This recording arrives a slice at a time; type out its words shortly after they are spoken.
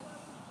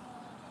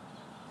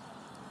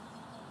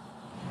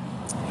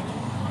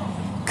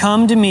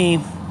Come to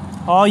me,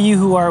 all you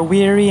who are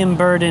weary and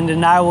burdened,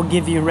 and I will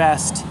give you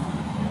rest.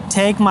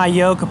 Take my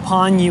yoke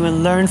upon you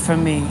and learn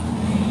from me,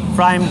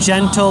 for I am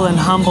gentle and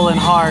humble in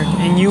heart,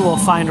 and you will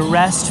find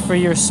rest for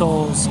your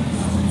souls.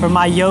 For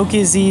my yoke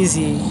is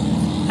easy,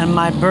 and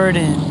my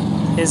burden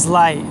is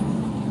light.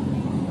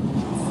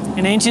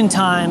 In ancient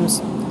times,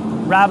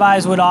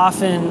 rabbis would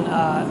often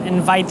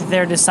invite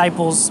their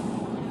disciples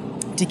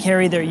to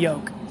carry their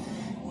yoke.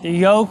 The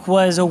yoke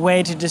was a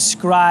way to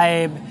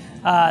describe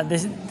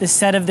the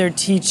set of their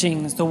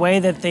teachings, the way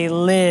that they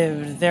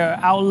lived, their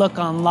outlook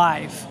on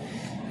life.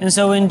 And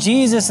so when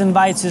Jesus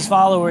invites his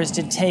followers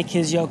to take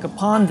his yoke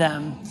upon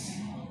them,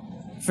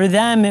 for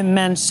them it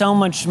meant so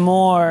much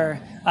more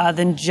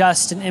than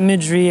just an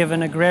imagery of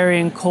an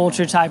agrarian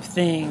culture type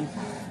thing.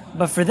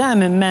 But for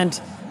them it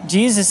meant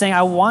Jesus saying,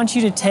 I want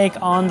you to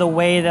take on the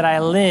way that I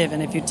live.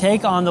 And if you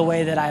take on the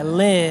way that I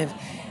live,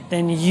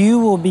 then you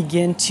will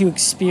begin to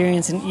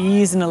experience an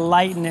ease and a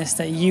lightness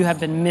that you have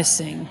been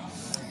missing.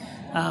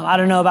 I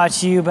don't know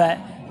about you, but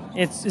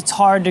it's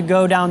hard to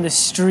go down the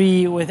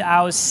street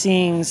without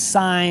seeing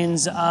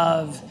signs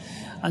of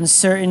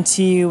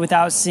uncertainty,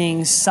 without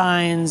seeing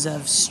signs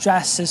of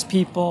stress as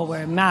people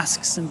wear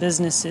masks and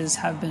businesses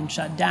have been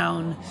shut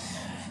down.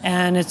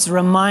 And it's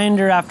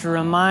reminder after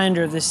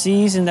reminder of the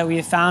season that we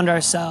have found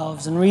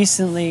ourselves. And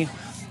recently,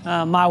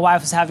 my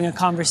wife was having a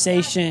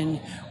conversation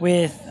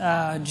with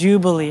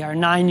Jubilee, our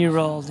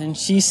 9-year-old, and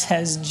she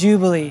says,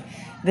 Jubilee,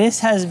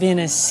 this has been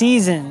a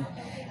season.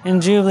 And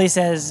Jubilee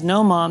says,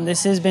 no, Mom,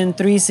 this has been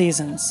 3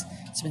 seasons.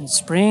 It's been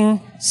spring,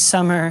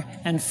 summer,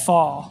 and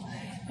fall.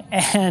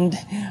 And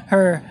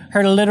her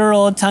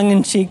literal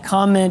tongue-in-cheek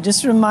comment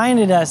just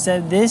reminded us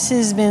that this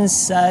has been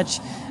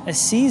such a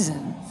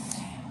season.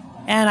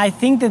 And I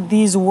think that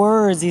these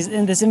words,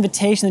 this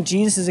invitation that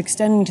Jesus is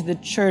extending to the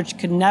church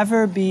could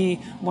never be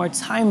more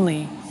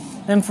timely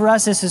than for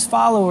us as his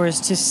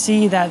followers to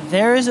see that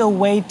there is a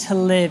way to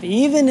live,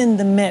 even in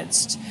the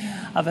midst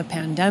of a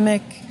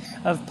pandemic,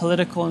 of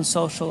political and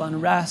social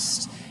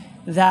unrest,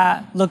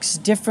 that looks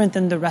different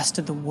than the rest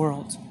of the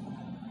world.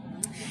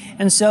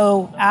 And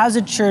so, as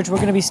a church, we're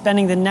going to be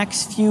spending the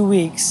next few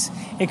weeks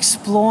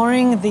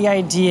exploring the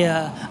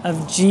idea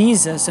of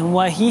Jesus and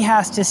what he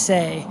has to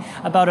say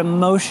about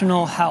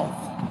emotional health.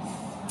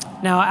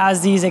 Now,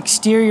 as these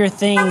exterior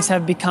things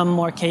have become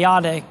more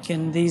chaotic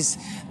and the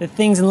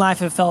things in life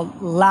have felt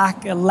a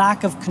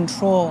lack of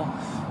control,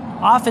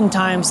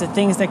 oftentimes the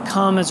things that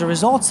come as a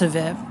result of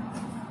it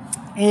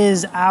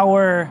is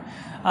our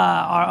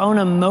own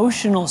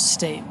emotional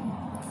state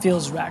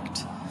feels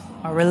wrecked.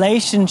 Our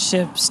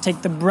relationships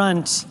take the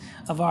brunt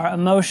of our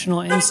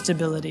emotional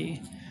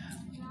instability.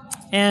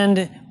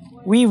 And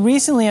we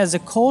recently, as a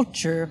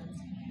culture,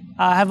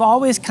 have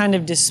always kind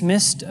of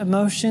dismissed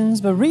emotions,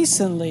 but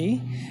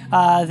recently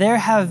there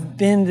have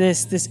been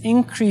this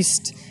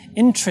increased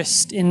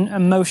interest in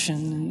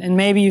emotion. And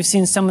maybe you've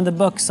seen some of the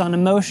books on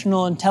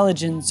emotional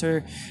intelligence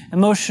or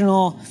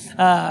emotional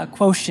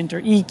quotient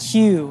or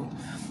EQ.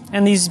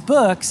 And these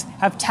books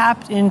have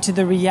tapped into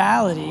the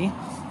reality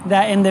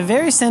that in the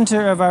very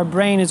center of our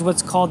brain is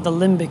what's called the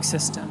limbic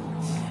system.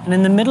 And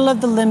in the middle of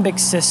the limbic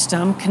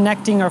system,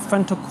 connecting our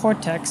frontal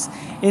cortex,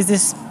 is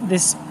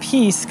this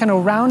piece, kind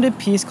of rounded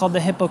piece called the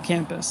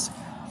hippocampus.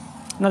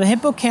 Now the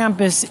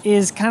hippocampus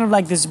is kind of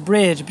like this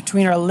bridge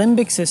between our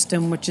limbic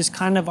system, which is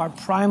kind of our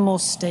primal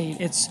state.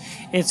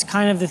 It's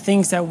kind of the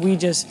things that we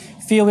just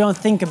feel we don't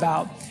think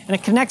about. And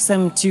it connects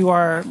them to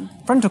our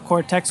frontal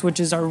cortex, which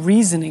is our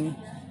reasoning.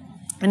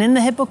 And in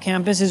the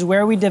hippocampus is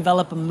where we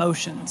develop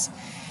emotions.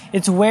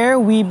 It's where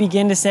we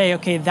begin to say,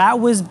 okay, that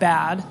was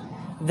bad,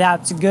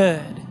 that's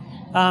good.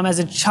 As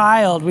a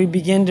child, we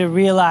begin to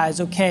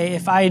realize, okay,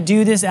 if I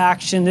do this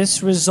action,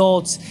 this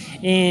results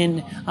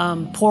in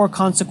poor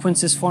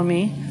consequences for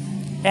me.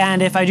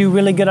 And if I do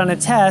really good on a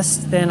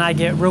test, then I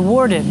get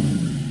rewarded.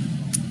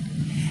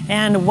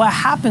 And what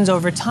happens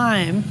over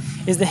time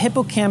is the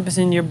hippocampus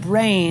in your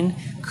brain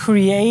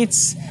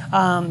creates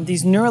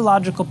these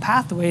neurological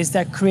pathways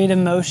that create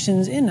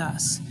emotions in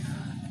us.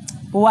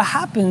 But what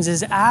happens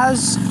is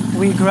as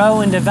we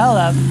grow and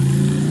develop,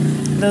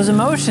 those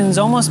emotions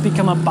almost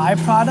become a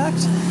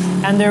byproduct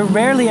and they're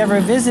rarely ever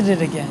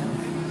visited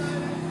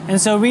again. And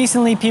so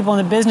recently people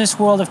in the business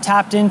world have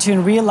tapped into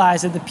and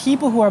realized that the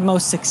people who are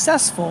most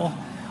successful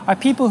are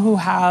people who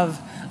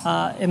have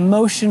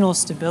emotional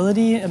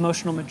stability,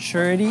 emotional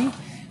maturity.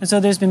 And so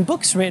there's been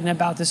books written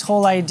about this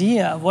whole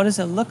idea of what does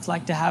it look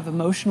like to have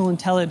emotional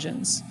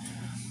intelligence.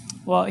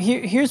 Well,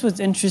 here's what's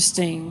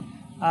interesting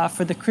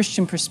for the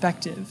Christian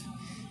perspective,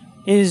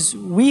 is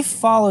we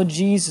follow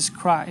Jesus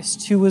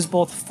Christ, who was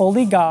both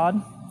fully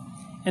God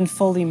and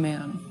fully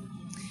man.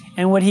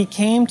 And what he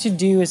came to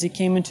do as he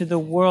came into the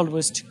world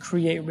was to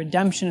create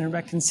redemption and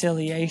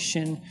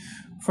reconciliation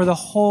for the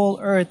whole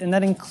earth, and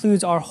that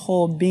includes our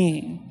whole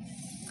being.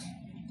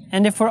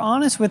 And if we're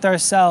honest with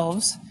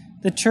ourselves,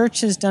 the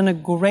church has done a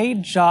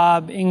great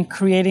job in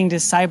creating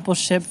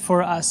discipleship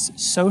for us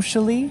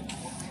socially,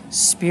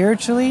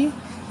 spiritually,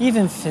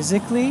 even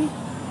physically.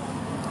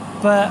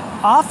 But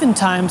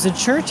oftentimes the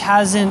church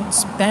hasn't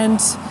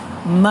spent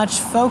much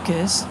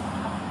focus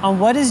on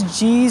what does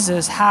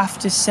Jesus have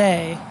to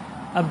say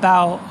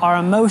about our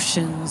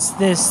emotions,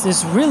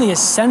 this really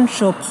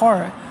essential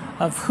part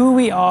of who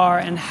we are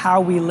and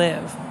how we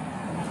live.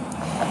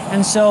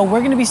 And so we're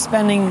going to be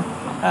spending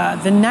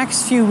the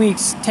next few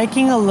weeks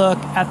taking a look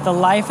at the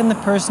life and the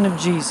person of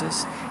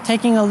Jesus,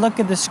 taking a look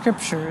at the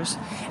scriptures,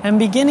 and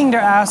beginning to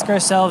ask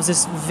ourselves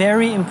this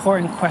very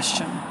important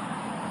question.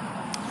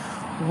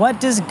 What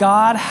does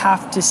God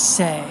have to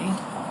say,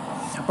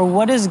 or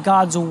what does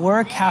God's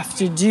work have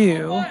to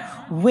do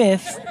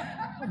with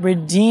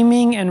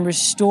redeeming and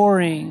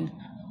restoring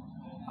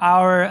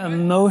our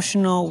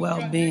emotional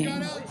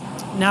well-being?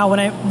 Now,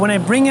 when I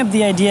bring up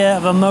the idea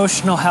of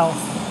emotional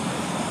health,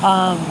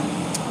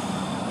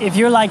 if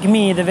you're like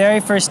me, the very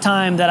first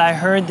time that I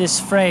heard this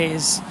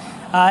phrase,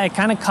 it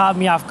kind of caught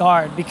me off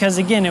guard because,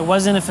 again, it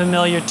wasn't a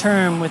familiar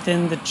term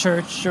within the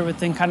church or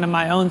within kind of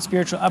my own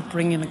spiritual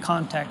upbringing and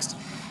context.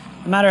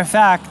 As a matter of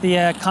fact,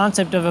 the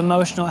concept of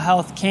emotional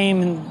health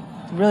came in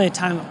really a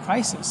time of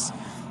crisis.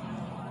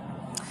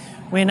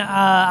 When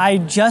I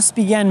just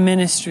began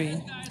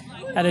ministry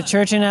at a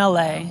church in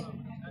LA,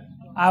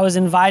 I was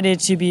invited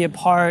to be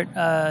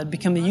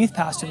become the youth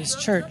pastor of this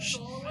church.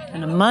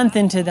 And a month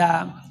into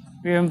that,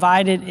 we were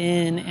invited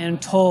in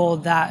and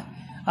told that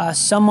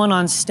someone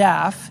on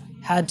staff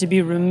had to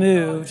be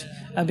removed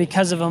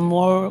because of a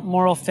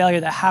moral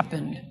failure that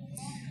happened.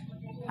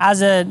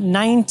 As a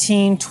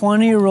 19,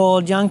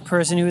 20-year-old young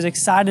person who was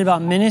excited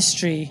about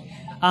ministry,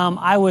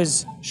 I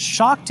was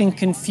shocked and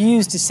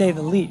confused, to say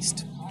the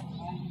least.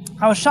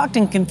 I was shocked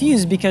and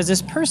confused because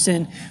this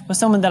person was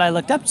someone that I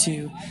looked up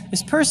to.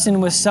 This person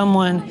was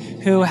someone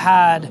who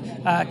had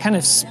kind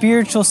of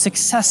spiritual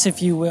success,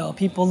 if you will.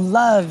 People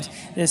loved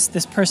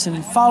this person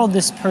and followed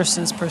this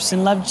person. This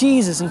person loved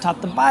Jesus and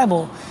taught the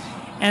Bible.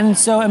 And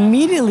so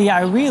immediately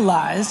I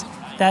realized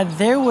that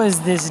there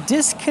was this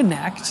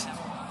disconnect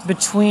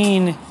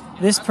between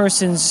this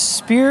person's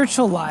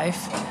spiritual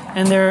life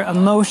and their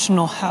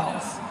emotional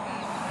health.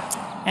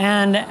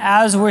 And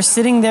as we're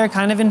sitting there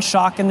kind of in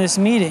shock in this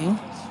meeting,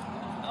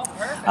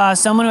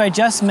 someone who I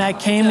just met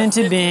came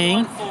into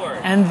being,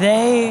 and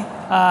they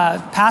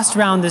passed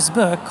around this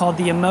book called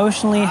The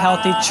Emotionally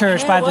Healthy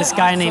Church by this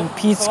guy named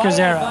Pete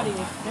Scazzero.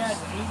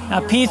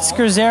 Now, Pete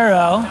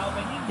Scazzero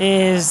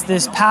is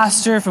this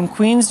pastor from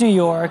Queens, New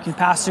York. He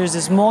pastors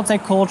this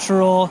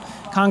multicultural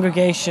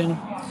congregation,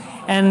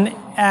 and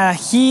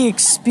he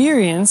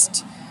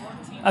experienced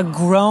a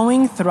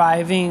growing,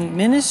 thriving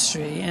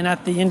ministry, and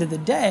at the end of the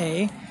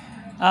day,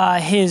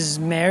 his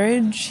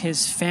marriage,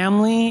 his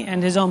family,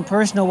 and his own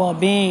personal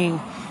well-being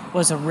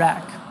was a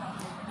wreck.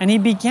 And he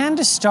began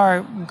to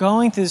start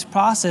going through this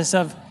process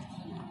of,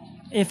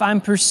 if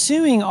I'm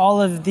pursuing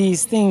all of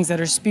these things that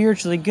are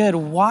spiritually good,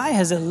 why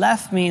has it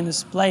left me in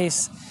this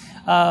place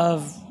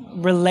of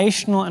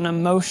relational and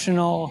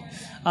emotional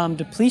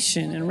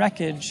depletion and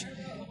wreckage?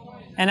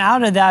 And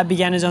out of that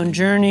began his own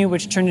journey,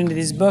 which turned into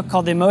this book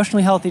called The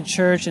Emotionally Healthy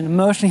Church and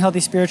Emotionally Healthy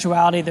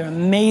Spirituality. They're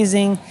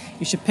amazing.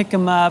 You should pick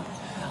them up.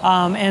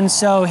 And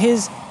so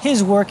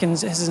his work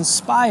has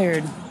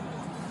inspired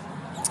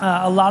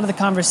a lot of the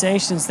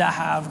conversations that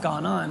have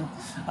gone on,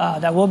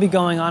 that will be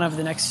going on over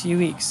the next few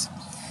weeks.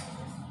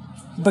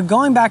 But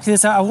going back to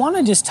this, I want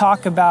to just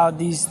talk about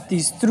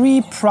these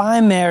three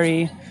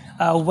primary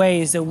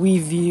ways that we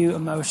view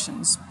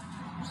emotions.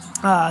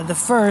 The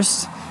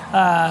first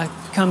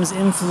comes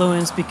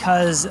influenced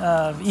because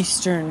of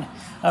Eastern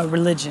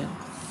religion.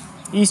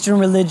 Eastern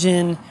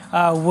religion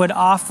would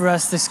offer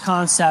us this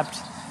concept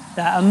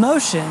that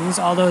emotions,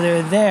 although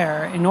they're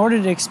there, in order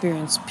to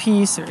experience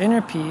peace or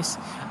inner peace,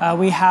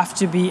 we have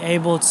to be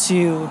able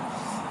to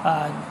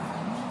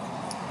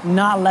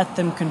not let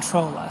them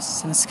control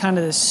us. And it's kind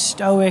of this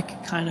stoic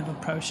kind of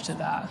approach to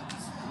that.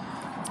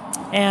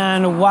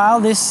 And while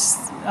this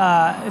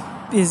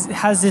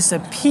has this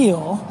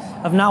appeal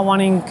of not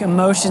wanting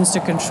emotions to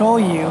control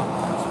you,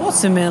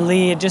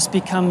 ultimately it just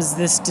becomes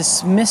this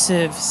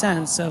dismissive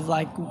sense of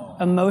like,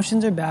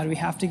 emotions are bad, we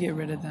have to get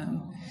rid of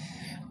them.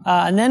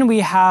 And then we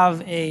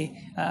have a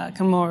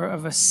more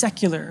of a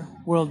secular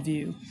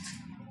worldview.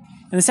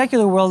 And the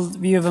secular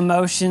worldview of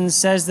emotions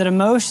says that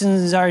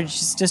emotions are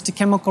just a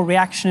chemical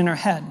reaction in our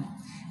head.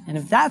 And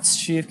if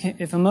that's true,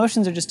 if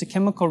emotions are just a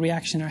chemical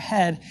reaction in our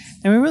head,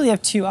 then we really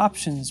have two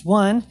options.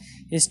 One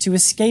is to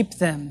escape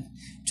them,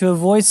 to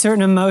avoid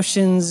certain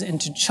emotions and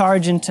to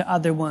charge into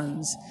other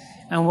ones.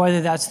 And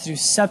whether that's through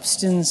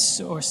substance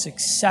or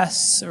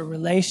success or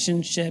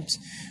relationships,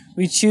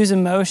 we choose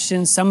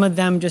emotions, some of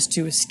them just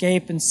to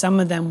escape, and some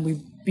of them we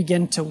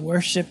begin to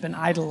worship and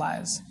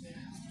idolize.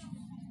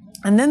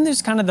 And then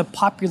there's kind of the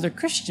popular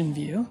Christian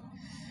view,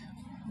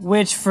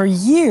 which for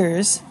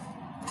years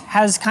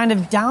has kind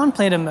of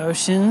downplayed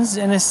emotions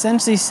and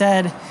essentially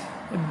said,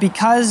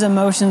 because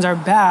emotions are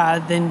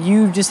bad, then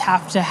you just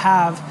have to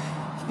have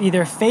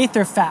either faith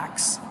or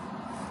facts.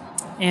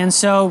 And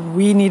so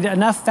we need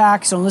enough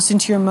facts, don't listen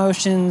to your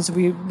emotions.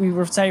 We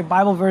recite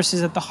Bible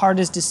verses that the heart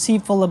is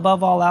deceitful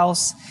above all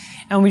else.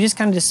 And we just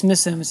kind of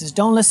dismiss them. It says,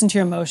 don't listen to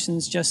your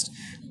emotions, just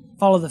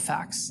follow the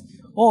facts.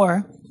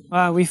 Or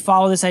we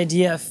follow this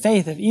idea of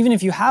faith, of even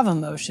if you have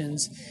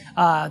emotions,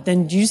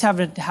 then you just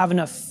have to have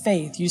enough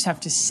faith. You just have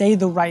to say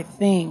the right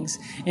things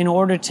in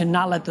order to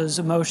not let those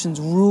emotions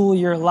rule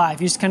your life.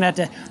 You just kind of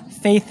have to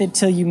faith it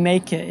till you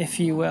make it, if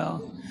you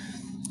will.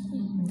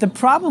 The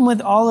problem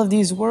with all of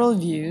these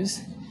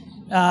worldviews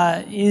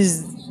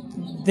is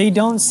they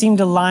don't seem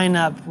to line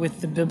up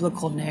with the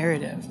biblical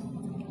narrative.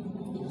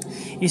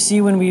 You see,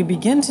 when we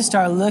begin to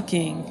start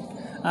looking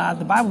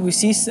the Bible, we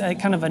see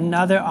kind of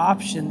another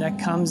option that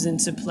comes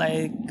into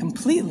play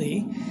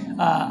completely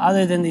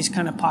other than these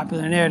kind of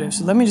popular narratives.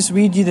 So let me just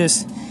read you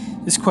this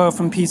quote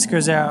from Pete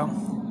Scazzero.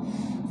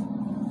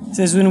 It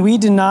says, "When we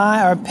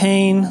deny our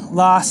pain,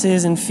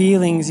 losses, and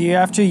feelings year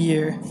after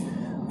year,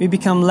 we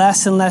become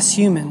less and less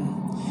human.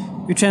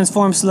 We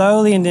transform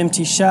slowly into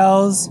empty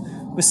shells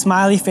with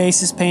smiley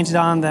faces painted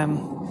on them.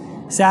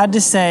 Sad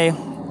to say,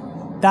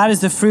 that is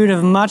the fruit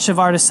of much of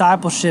our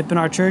discipleship in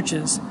our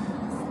churches.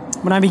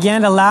 When I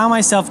began to allow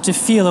myself to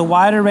feel a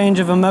wider range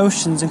of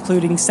emotions,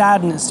 including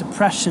sadness,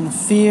 depression,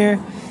 fear,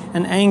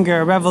 and anger,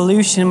 a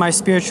revolution in my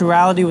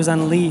spirituality was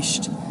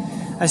unleashed.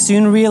 I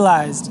soon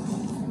realized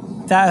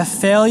that a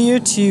failure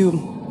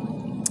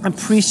to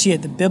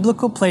appreciate the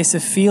biblical place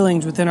of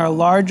feelings within our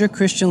larger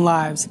Christian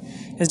lives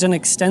has done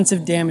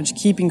extensive damage,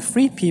 keeping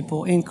free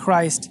people in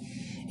Christ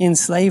in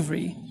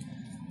slavery."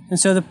 And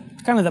so the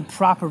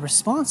proper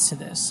response to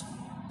this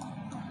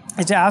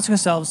is to ask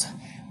ourselves,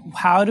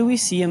 how do we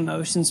see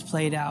emotions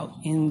played out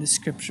in the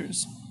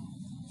scriptures?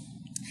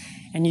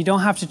 And you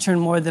don't have to turn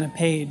more than a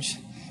page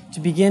to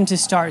begin to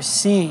start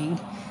seeing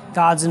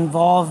God's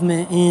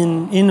involvement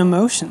in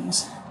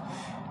emotions.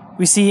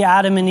 We see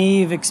Adam and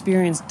Eve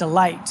experience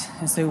delight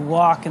as they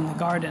walk in the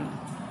garden.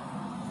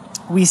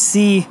 We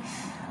see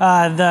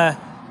the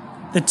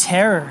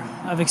terror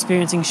of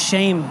experiencing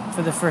shame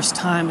for the first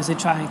time as they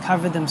try and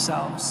cover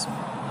themselves.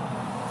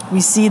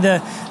 We see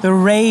the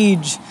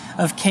rage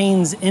of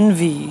Cain's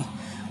envy.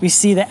 We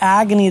see the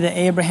agony that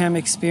Abraham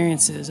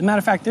experiences. As a matter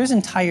of fact, there's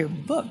entire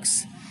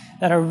books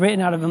that are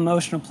written out of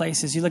emotional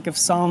places. You look at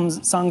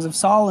Songs of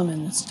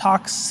Solomon, it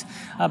talks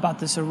about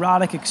this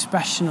erotic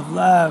expression of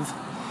love.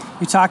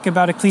 You talk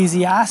about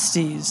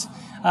Ecclesiastes,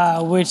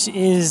 which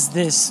is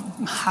this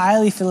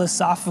highly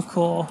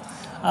philosophical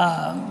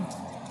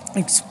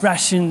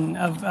expression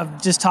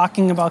of just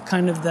talking about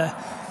kind of the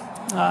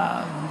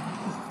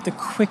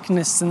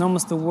quickness and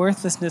almost the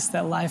worthlessness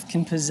that life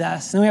can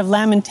possess. And we have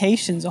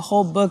Lamentations, a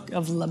whole book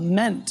of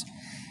lament.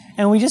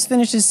 And we just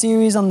finished a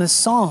series on the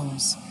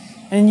Psalms.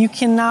 And you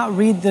cannot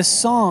read the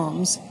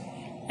Psalms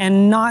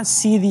and not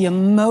see the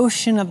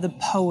emotion of the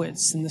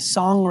poets and the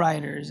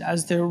songwriters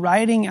as they're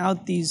writing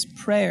out these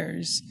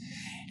prayers.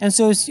 And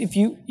so if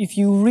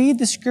you read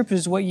the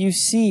scriptures, what you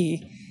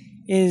see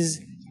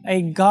is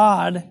a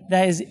God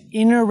that is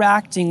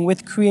interacting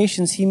with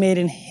creations he made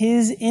in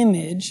his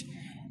image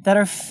that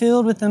are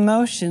filled with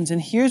emotions.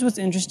 And here's what's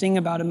interesting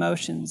about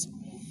emotions.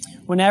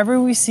 Whenever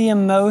we see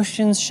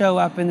emotions show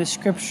up in the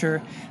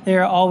scripture, they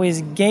are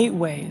always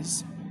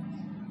gateways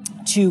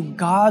to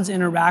God's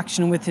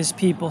interaction with his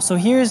people. So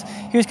here's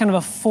kind of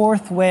a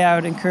fourth way I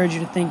would encourage you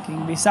to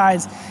thinking.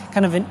 Besides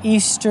kind of an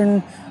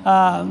Eastern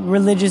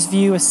religious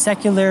view, a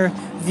secular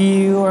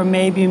view, or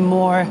maybe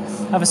more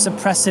of a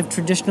suppressive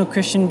traditional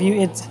Christian view,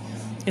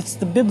 it's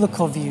the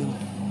biblical view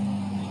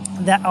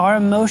that our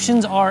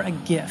emotions are a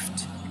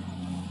gift.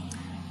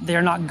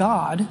 They're not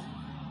God.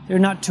 They're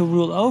not to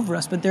rule over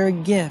us, but they're a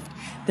gift.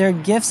 They're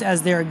gifts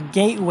as they're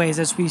gateways,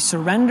 as we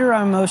surrender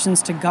our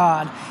emotions to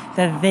God,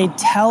 that they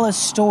tell a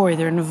story.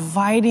 They're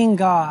inviting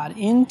God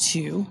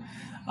into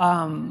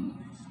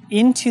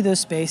those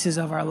spaces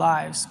of our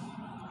lives.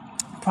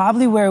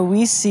 Probably where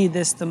we see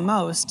this the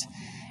most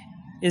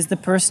is the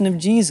person of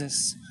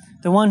Jesus,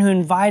 the one who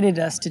invited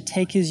us to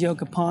take his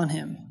yoke upon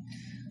him.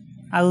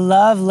 I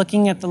love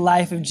looking at the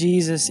life of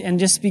Jesus and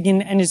just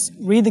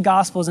read the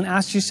Gospels and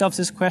ask yourself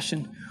this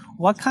question.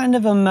 What kind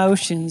of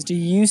emotions do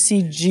you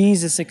see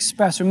Jesus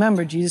express?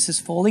 Remember, Jesus is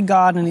fully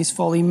God and he's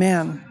fully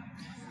man.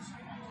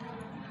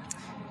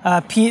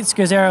 Pete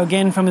Scazzero,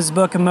 again from his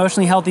book,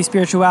 Emotionally Healthy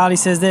Spirituality,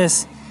 says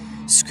this: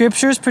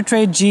 Scriptures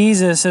portray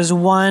Jesus as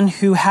one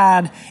who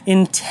had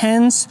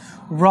intense,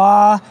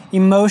 raw,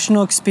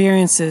 emotional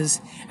experiences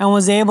and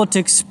was able to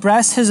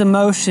express his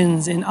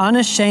emotions in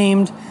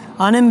unashamed,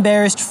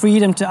 unembarrassed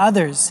freedom to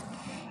others.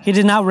 He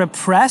did not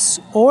repress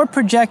or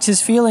project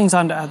his feelings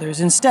onto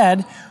others.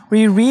 Instead,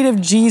 we read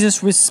of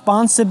Jesus'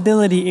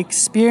 responsibility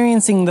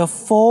experiencing the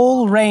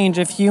full range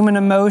of human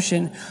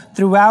emotion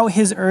throughout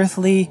his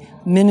earthly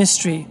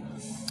ministry.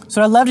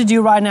 So what I'd love to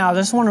do right now, I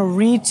just want to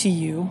read to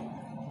you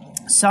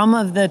some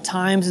of the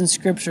times in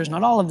scriptures,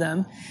 not all of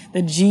them,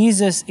 that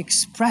Jesus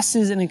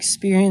expresses and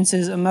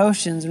experiences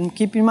emotions. And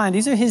keep in mind,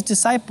 these are his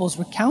disciples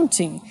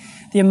recounting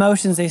the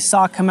emotions they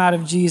saw come out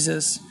of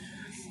Jesus.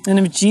 And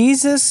if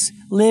Jesus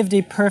lived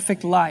a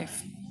perfect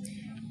life,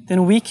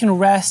 then we can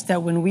rest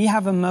that when we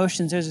have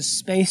emotions, there's a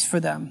space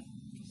for them.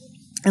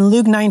 In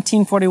Luke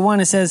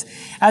 19:41, it says,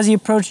 as he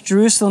approached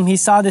Jerusalem, he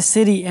saw the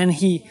city and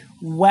he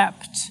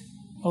wept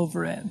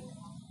over it.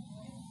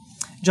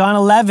 John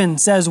 11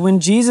 says, when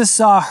Jesus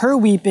saw her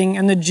weeping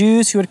and the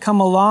Jews who had come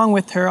along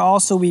with her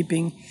also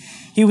weeping,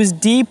 he was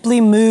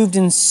deeply moved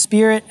in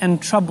spirit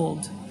and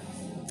troubled.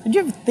 Did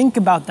you ever think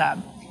about that?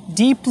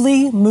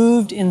 Deeply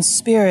moved in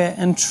spirit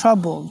and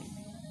troubled.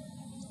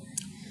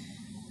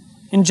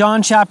 In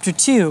John chapter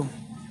 2,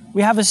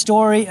 we have a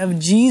story of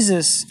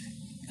Jesus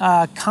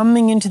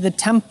coming into the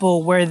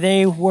temple where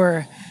they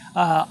were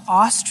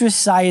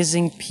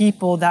ostracizing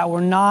people that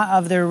were not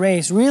of their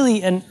race,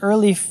 really an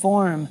early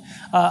form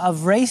of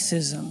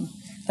racism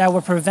that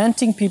were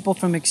preventing people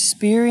from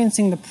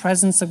experiencing the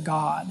presence of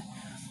God.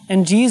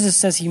 And Jesus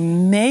says he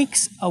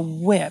makes a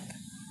whip,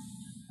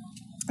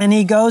 and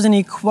he goes and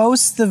he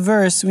quotes the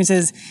verse when he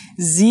says,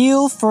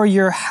 zeal for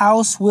your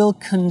house will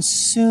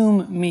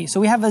consume me. So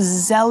we have a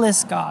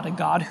zealous God, a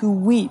God who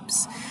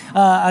weeps,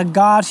 a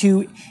God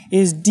who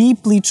is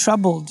deeply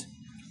troubled.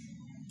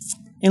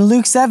 In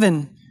Luke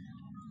 7,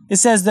 it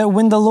says that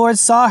when the Lord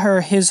saw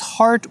her, his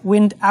heart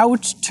went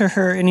out to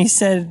her and he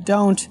said,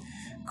 don't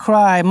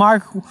cry.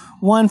 Mark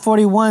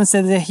 1:41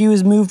 said that he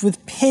was moved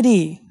with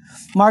pity.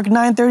 Mark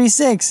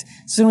 9:36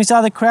 says when we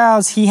saw the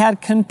crowds, he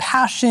had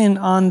compassion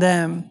on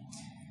them.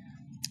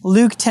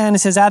 Luke 10, it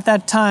says, at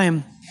that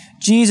time,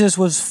 Jesus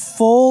was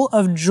full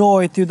of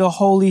joy through the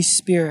Holy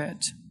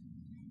Spirit.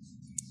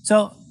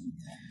 So,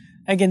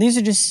 again, these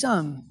are just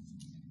some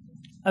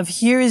of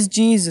here is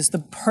Jesus, the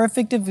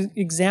perfect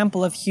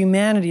example of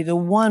humanity, the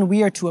one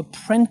we are to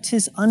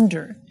apprentice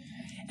under.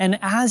 And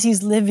as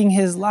he's living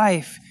his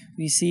life,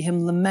 we see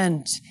him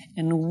lament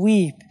and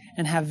weep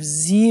and have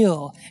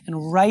zeal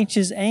and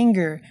righteous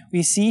anger.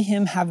 We see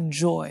him have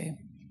joy.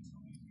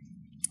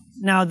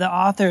 Now, the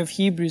author of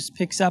Hebrews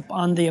picks up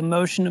on the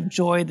emotion of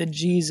joy that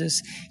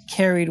Jesus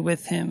carried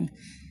with him.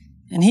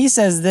 And he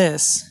says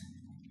this,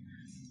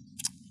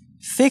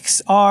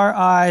 fix our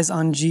eyes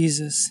on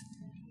Jesus,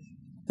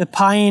 the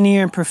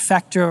pioneer and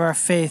perfecter of our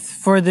faith.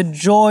 For the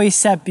joy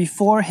set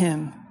before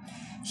him,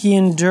 he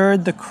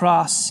endured the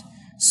cross,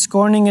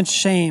 scorning its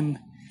shame,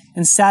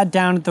 and sat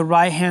down at the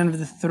right hand of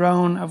the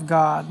throne of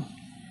God.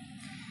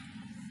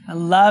 I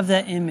love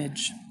that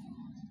image,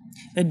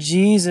 that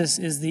Jesus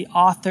is the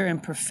author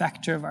and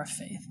perfecter of our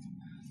faith.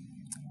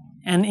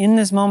 And in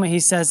this moment, he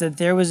says that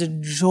there was a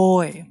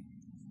joy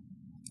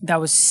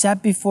that was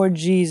set before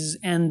Jesus,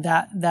 and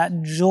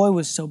that joy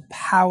was so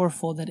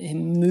powerful that it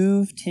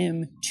moved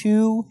him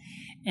to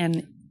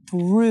and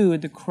through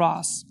the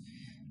cross.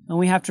 And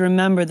we have to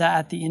remember that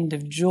at the end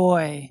of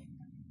joy,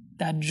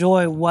 that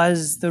joy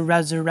was the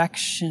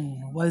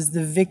resurrection, was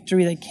the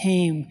victory that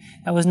came,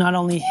 that was not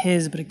only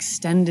his, but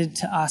extended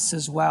to us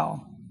as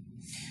well.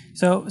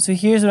 So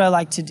here's what I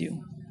like to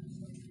do.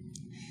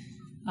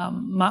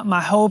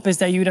 My hope is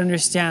that you would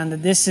understand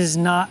that this is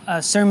not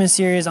a sermon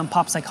series on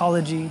pop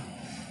psychology.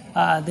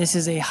 This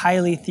is a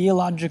highly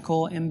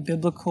theological and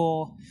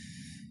biblical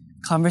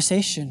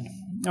conversation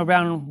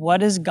around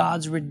what is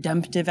God's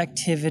redemptive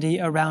activity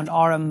around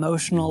our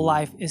emotional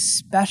life,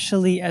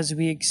 especially as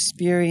we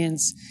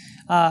experience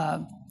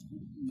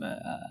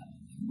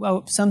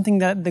something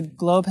that the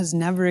globe has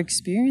never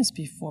experienced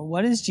before.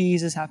 What does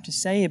Jesus have to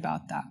say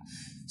about that?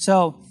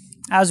 So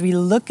as we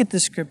look at the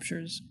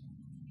scriptures,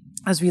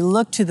 as we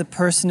look to the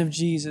person of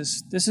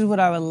Jesus, this is what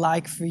I would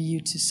like for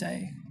you to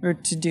say or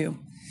to do.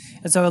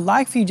 And so I would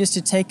like for you just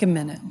to take a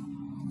minute.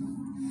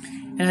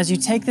 And as you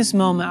take this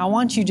moment, I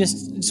want to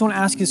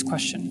ask you this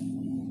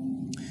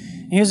question.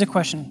 And here's the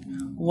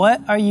question.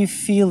 What are you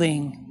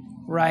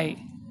feeling right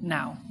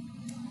now?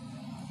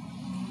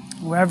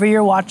 Wherever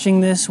you're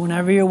watching this,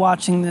 whenever you're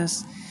watching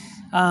this,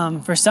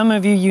 for some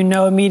of you, you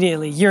know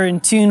immediately. You're in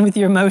tune with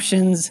your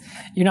emotions.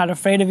 You're not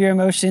afraid of your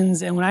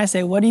emotions. And when I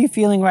say, what are you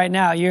feeling right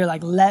now? You're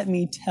like, let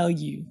me tell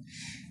you.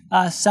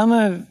 Some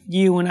of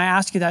you, when I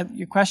ask you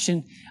your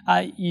question,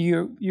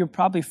 you're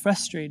probably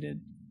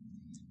frustrated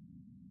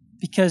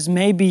because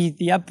maybe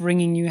the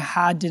upbringing you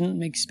had didn't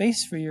make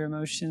space for your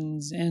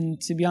emotions.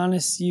 And to be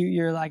honest,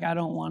 you're like, I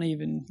don't want to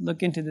even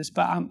look into this.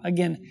 But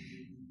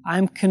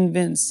I'm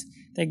convinced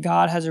that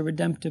God has a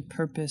redemptive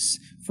purpose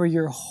for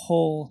your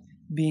whole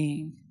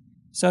being.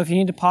 So if you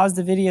need to pause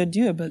the video,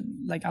 do it. But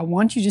I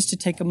want you just to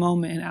take a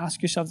moment and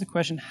ask yourself the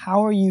question,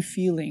 how are you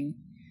feeling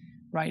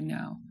right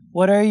now?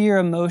 What are your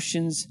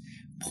emotions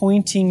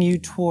pointing you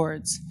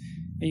towards?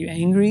 Are you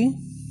angry?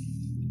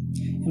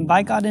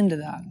 Invite God into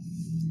that.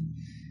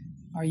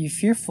 Are you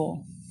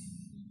fearful?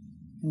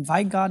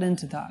 Invite God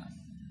into that.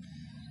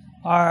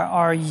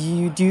 Are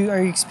you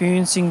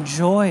experiencing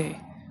joy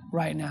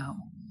right now?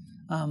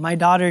 My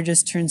daughter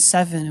just turned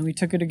 7 and we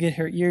took her to get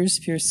her ears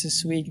pierced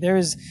this week. There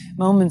was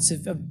moments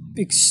of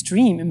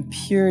extreme and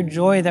pure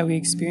joy that we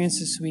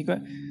experienced this week.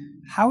 But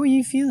how are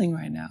you feeling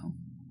right now?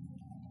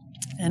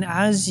 And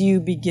as you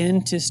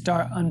begin to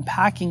start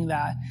unpacking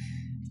that,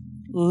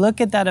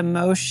 look at that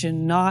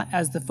emotion not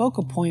as the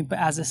focal point, but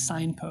as a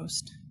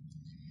signpost,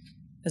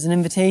 as an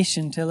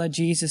invitation to let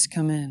Jesus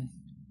come in.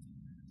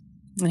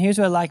 And here's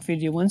what I'd like for you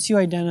to do. Once you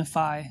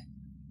identify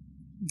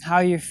how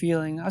you're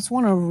feeling, I just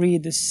want to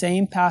read the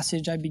same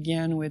passage I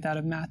began with out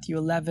of Matthew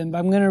 11, but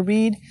I'm going to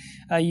read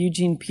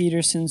Eugene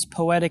Peterson's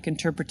poetic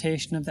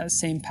interpretation of that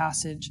same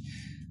passage.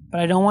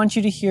 But I don't want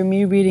you to hear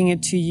me reading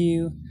it to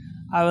you.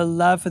 I would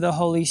love for the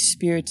Holy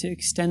Spirit to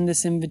extend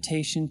this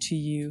invitation to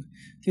you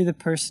through the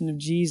person of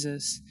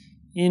Jesus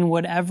in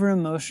whatever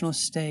emotional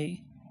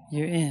state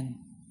you're in.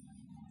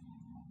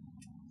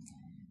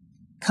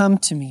 Come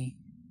to me.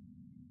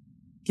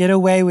 Get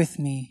away with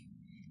me,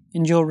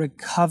 and you'll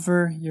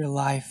recover your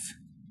life.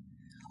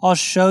 I'll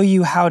show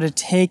you how to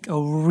take a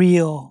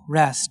real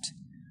rest.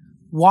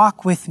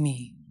 Walk with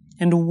me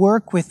and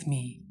work with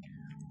me.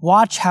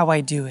 Watch how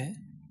I do it.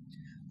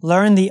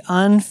 Learn the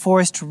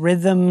unforced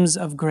rhythms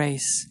of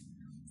grace.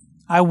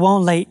 I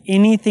won't lay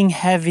anything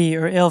heavy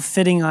or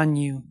ill-fitting on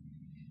you.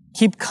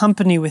 Keep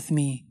company with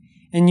me,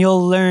 and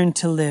you'll learn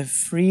to live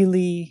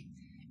freely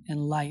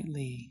and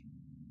lightly.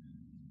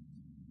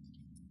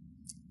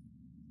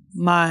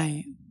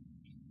 My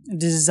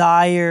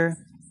desire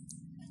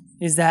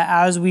is that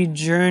as we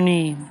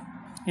journey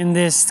in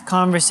this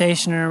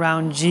conversation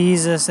around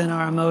Jesus and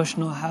our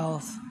emotional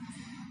health,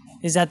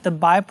 is that the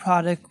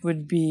byproduct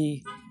would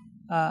be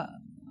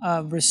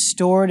a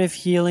restorative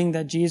healing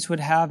that Jesus would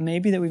have,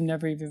 maybe that we've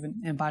never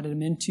even invited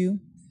him into.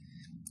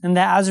 And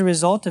that as a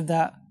result of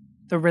that,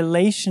 the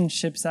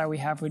relationships that we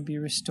have would be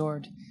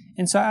restored.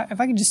 And so if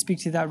I could just speak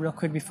to that real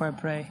quick before I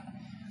pray.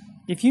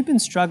 If you've been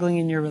struggling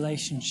in your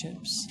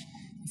relationships,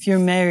 if you're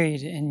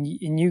married and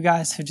you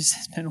guys have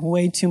just spent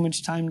way too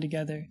much time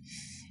together,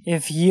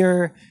 if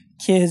your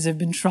kids have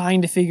been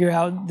trying to figure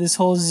out this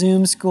whole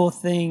Zoom school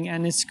thing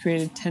and it's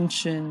created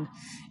tension,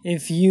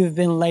 if you've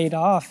been laid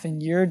off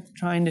and you're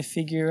trying to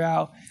figure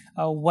out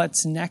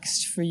what's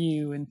next for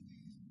you, and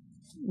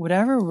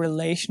whatever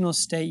relational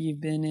state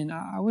you've been in,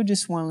 I would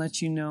just want to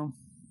let you know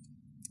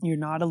you're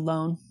not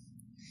alone,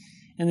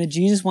 and that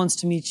Jesus wants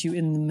to meet you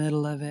in the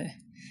middle of it.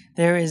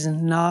 There is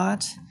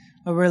not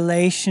a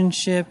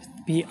relationship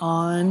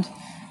beyond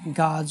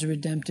God's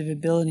redemptive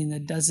ability, and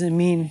that doesn't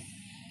mean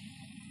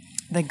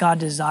that God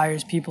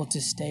desires people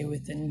to stay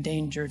within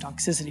danger or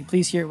toxicity.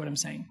 Please hear what I'm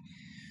saying.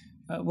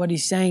 What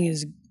he's saying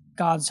is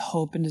God's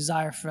hope and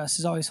desire for us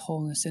is always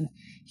wholeness, and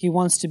he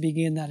wants to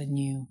begin that in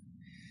you.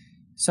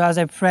 So as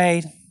I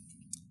prayed,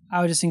 I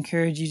would just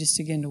encourage you just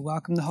again to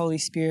welcome the Holy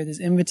Spirit, this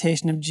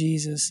invitation of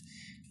Jesus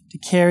to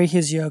carry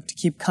his yoke, to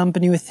keep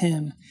company with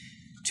him,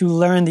 to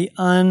learn the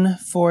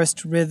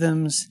unforced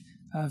rhythms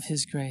of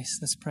his grace.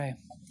 Let's pray.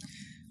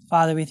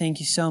 Father, we thank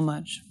you so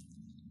much.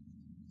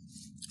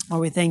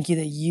 Lord, we thank you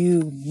that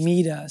you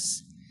meet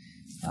us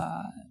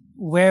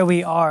where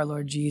we are,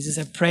 Lord Jesus.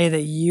 I pray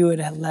that you would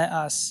let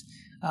us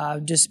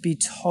just be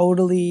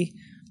totally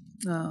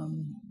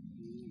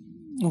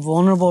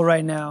vulnerable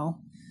right now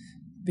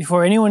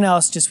before anyone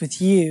else, just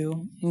with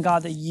you. And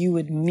God, that you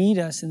would meet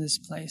us in this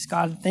place.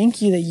 God,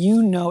 thank you that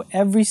you know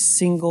every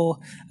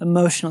single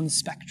emotion on the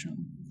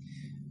spectrum.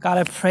 God,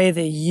 I pray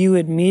that you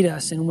would meet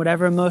us in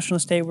whatever emotional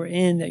state we're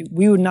in, that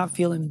we would not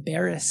feel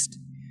embarrassed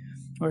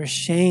or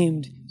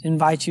ashamed to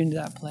invite you into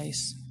that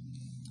place.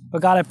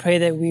 But God, I pray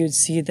that we would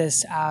see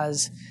this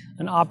as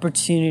an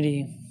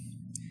opportunity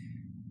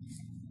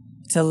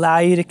to allow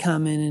you to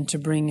come in and to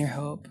bring your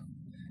hope.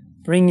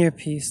 Bring your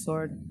peace,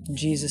 Lord. In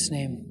Jesus'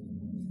 name,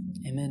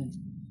 amen.